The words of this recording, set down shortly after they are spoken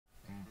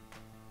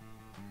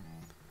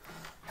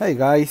Hey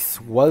guys,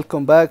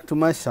 welcome back to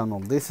my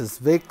channel. This is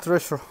Vic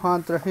Treasure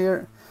Hunter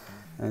here,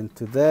 and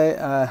today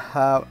I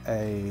have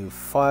a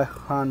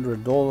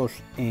 $500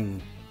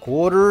 in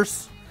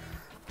quarters.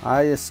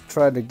 I just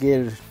tried to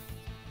get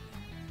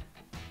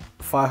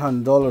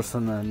 $500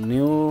 on a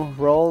new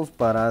rolls,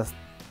 but as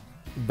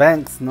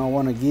banks don't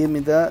want to give me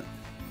that,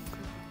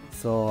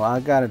 so I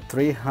got a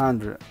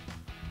 300.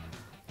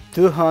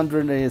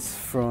 200 is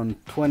from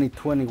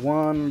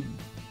 2021.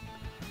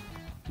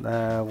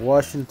 The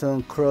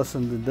Washington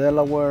crossing the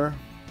Delaware.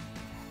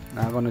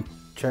 I'm gonna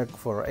check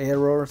for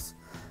errors.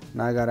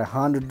 And I got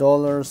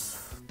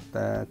 $100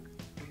 the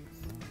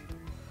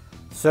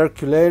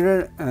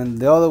circulator, and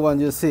the other one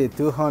you see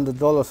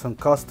 $200 on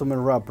customer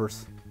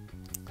wrappers.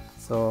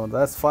 So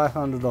that's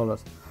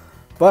 $500.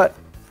 But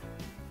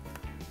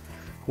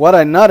what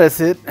I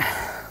noticed it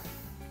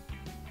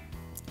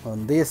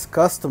on these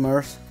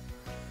customers,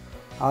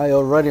 I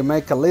already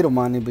make a little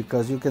money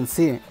because you can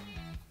see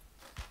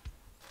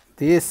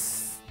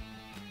this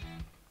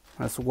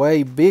is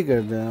way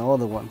bigger than the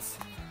other ones,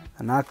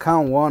 and I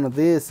count one of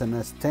these and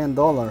it's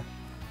 $10,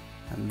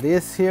 and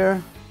this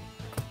here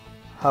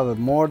have a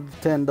more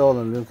than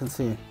 $10. You can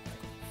see,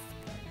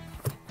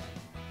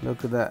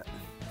 look at that,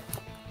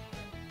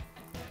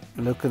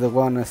 look at the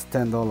one that's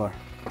 $10.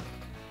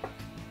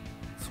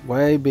 It's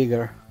way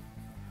bigger.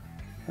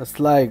 It's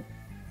like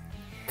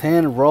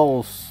 10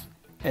 rolls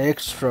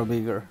extra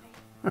bigger.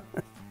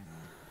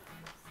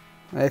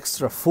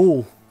 Extra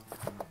full.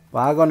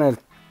 But I'm gonna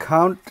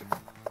count.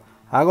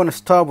 I'm gonna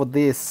start with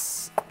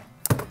this,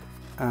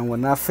 and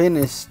when I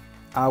finish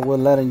I will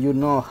let you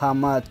know how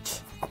much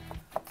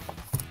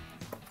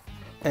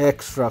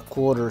extra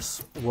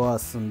quarters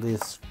was in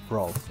these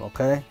rolls.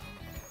 Okay,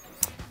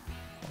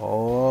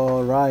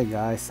 all right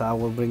guys, I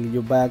will bring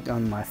you back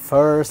on my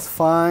first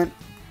find,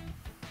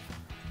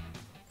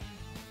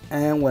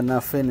 and when I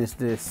finish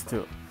this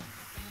too.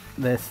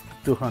 That's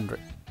 200.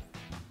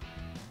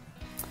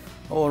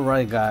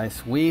 Alright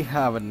guys, we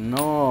have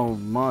no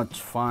much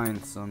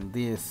finds on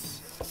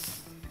these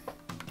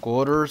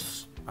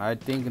quarters. I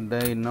think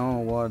they know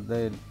what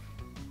they're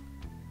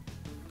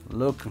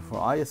looking for.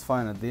 I just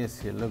find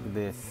this here, look at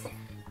this.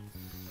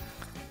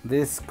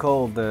 This is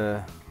called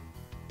the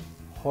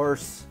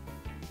horse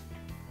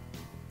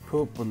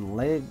poop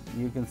leg.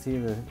 You can see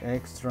the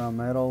extra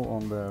metal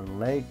on the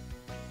leg.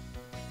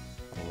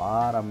 A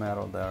lot of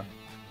metal there.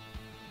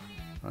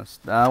 That's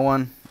that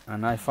one.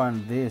 And I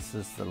find this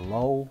is the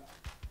low.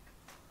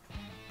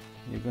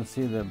 You can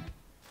see a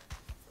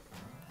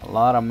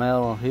lot of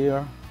metal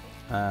here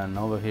and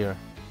over here,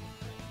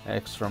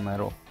 extra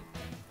metal.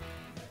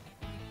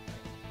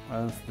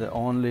 That's the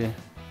only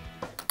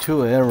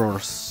two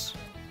errors,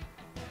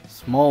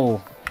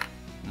 small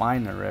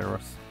minor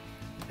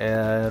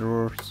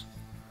errors.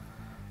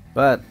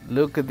 But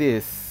look at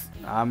this,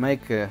 I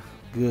make a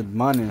good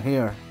money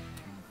here.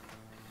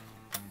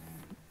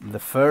 The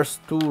first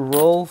two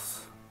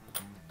rolls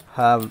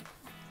have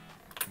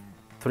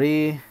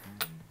 3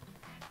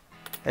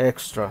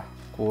 extra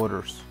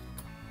quarters.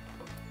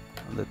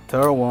 The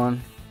third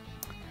one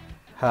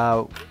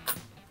have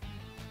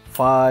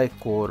 5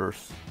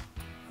 quarters,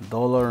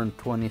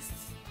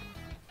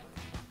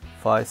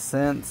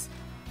 $1.25.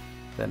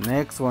 The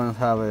next one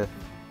have a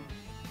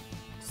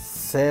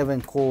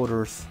 7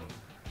 quarters,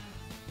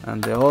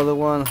 and the other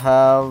one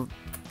have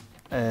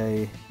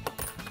a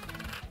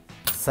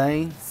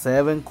same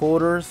 7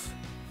 quarters.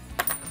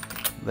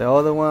 The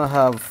other one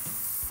have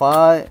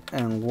 5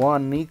 and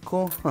 1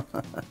 nickel.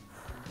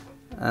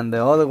 And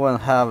the other one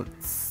have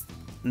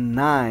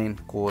 9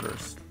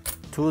 quarters,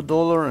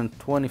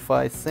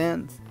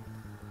 $2.25,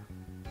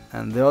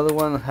 and the other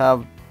one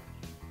have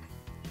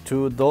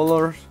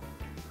 $2,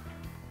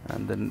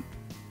 and then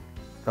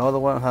the other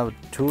one have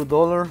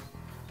 $2,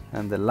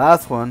 and the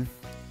last one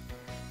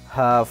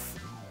have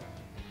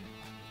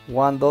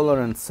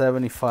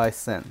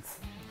 $1.75.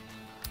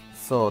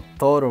 So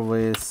total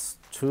is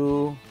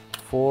 2,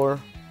 4,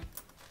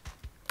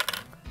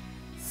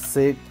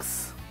 6,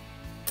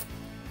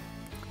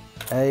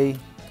 8,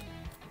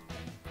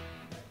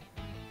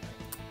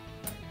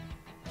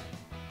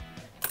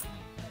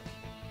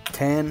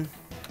 10,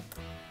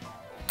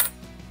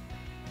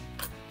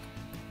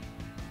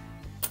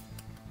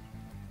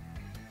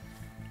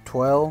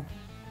 12,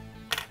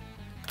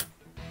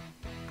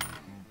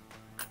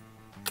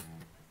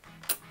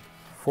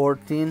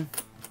 14,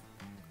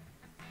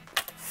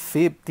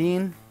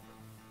 15,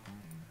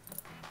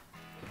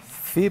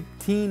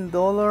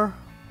 $15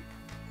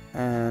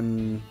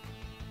 and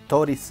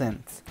 30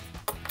 cents.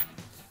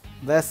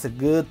 That's a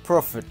good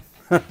profit.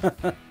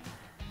 A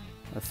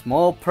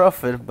small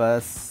profit, but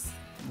it's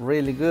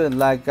really good.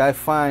 Like I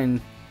find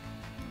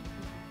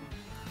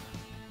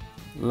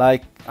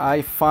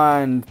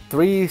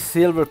 3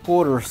 silver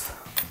quarters.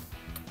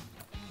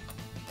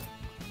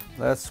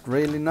 That's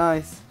really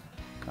nice.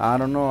 I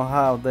don't know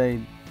how they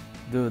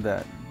do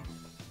that.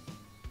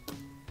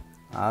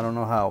 I don't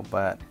know how,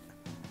 but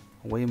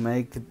we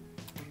make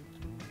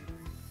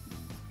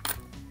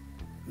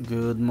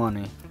good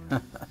money.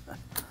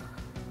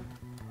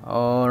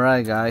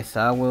 Alright guys,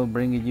 I will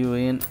bring you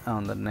in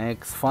on the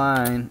next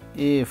find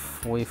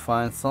if we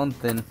find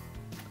something.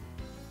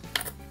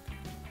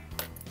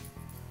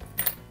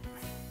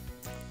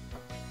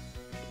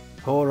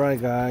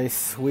 Alright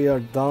guys, we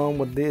are done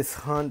with this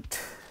hunt.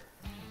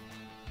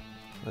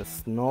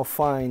 There's no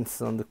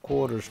finds on the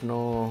quarters,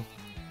 no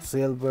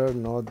silver,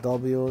 no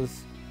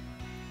W's,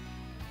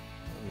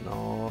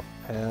 no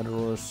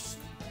errors.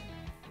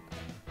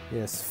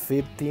 Yes,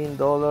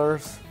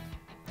 $15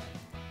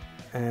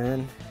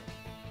 and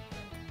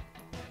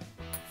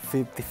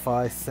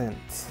 55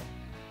 cents.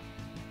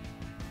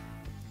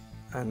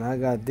 And I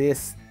got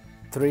this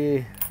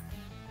 3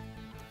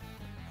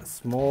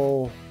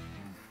 small,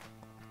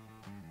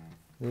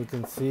 you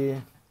can see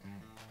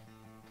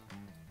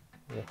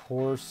the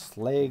horse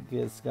leg.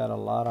 It's got a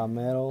lot of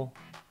metal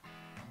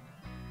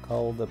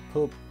called the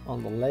poop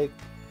on the leg.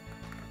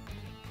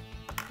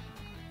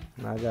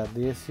 And I got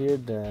this here,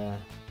 the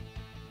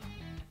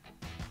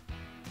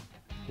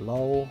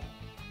low.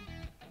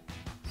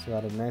 It's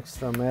got an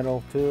extra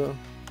metal too.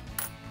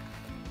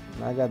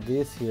 And I got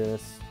this here,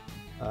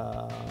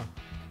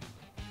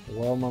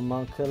 Walmart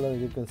mount killer.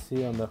 You can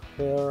see on the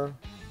hair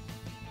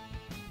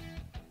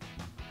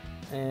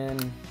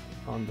and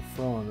on the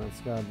front it's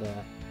got the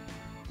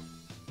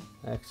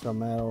extra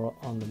metal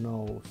on the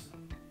nose.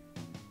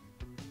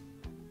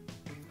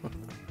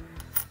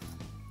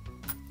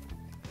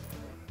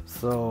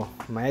 So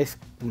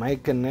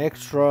make an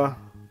extra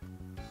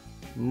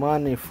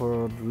money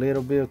for a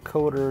little bit of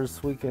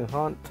quarters we can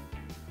hunt.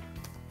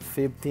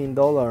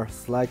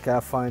 $15, like I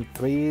find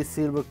 3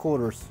 silver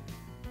quarters.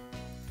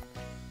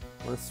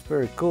 That's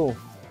very cool.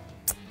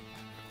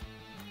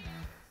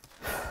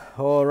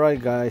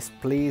 Alright guys,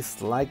 please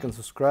like and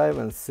subscribe,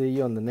 and see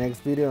you on the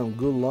next video, and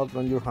good luck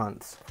on your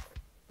hunts.